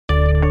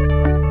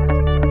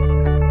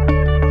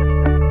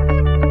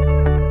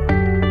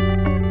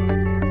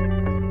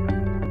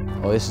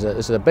this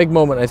is a big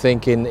moment, I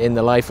think, in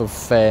the life of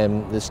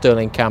the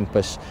Stirling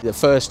campus. The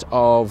first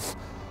of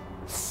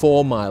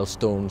 4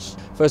 milestones.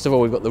 First of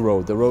all, we've got the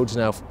road. The road's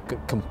now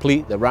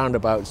complete, the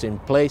roundabout's in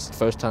place.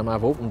 First time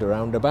I've opened a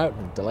roundabout,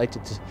 I'm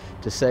delighted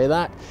to say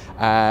that.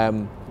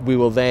 We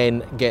will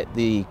then get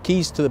the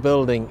keys to the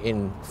building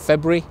in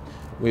February.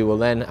 We will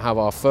then have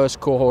our first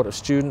cohort of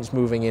students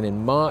moving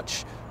in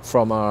March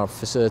from our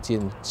facility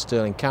in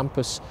Stirling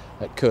campus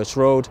at Curse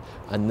Road,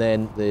 and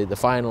then the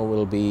final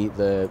will be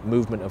the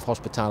movement of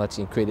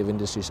hospitality and creative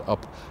industries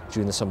up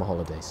during the summer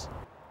holidays.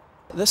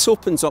 This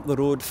opens up the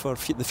road for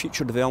the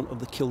future development of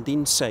the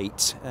Kildene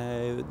site.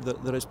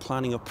 There is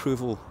planning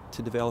approval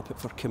to develop it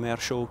for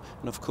commercial,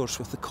 and of course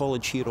with the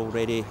college here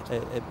already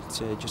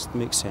it just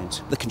makes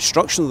sense. The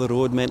construction of the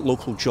road meant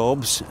local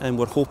jobs, and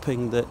we're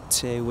hoping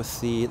that with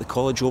the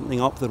college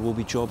opening up there will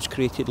be jobs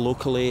created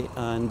locally,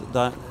 and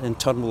that in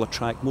turn will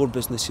attract more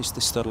businesses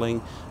to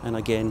Stirling, and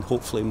again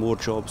hopefully more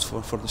jobs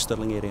for the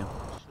Stirling area.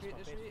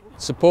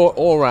 Support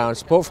all round.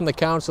 Support from the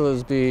council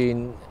has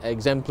been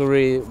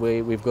exemplary.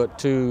 We've got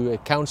 2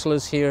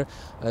 councillors here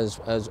as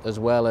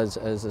well as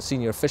the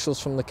senior officials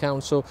from the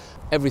council.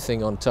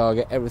 Everything on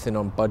target, everything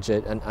on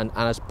budget and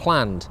as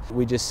planned.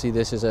 We just see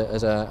this as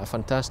a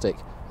fantastic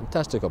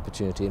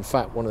opportunity. In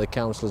fact, one of the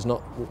councillors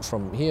not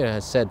from here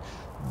has said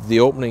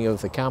the opening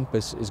of the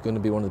campus is going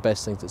to be one of the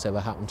best things that's ever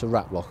happened to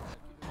Ratlock.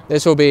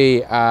 This will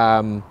be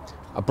a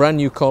brand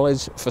new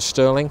college for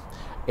Stirling.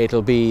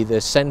 It'll be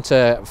the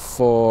centre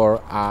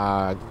for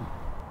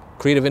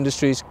creative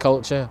industries,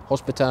 culture,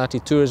 hospitality,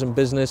 tourism,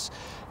 business.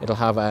 It'll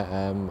have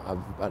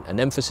an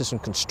emphasis on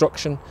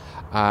construction.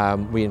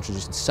 We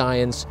introduced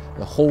science,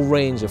 a whole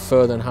range of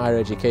further and higher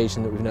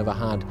education that we've never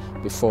had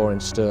before in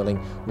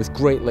Stirling, with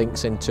great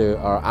links into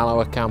our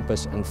Alloa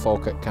campus and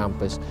Falkirk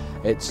campus.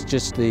 It's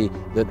just the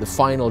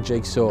final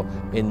jigsaw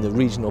in the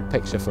regional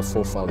picture for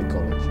Forth Valley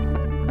College.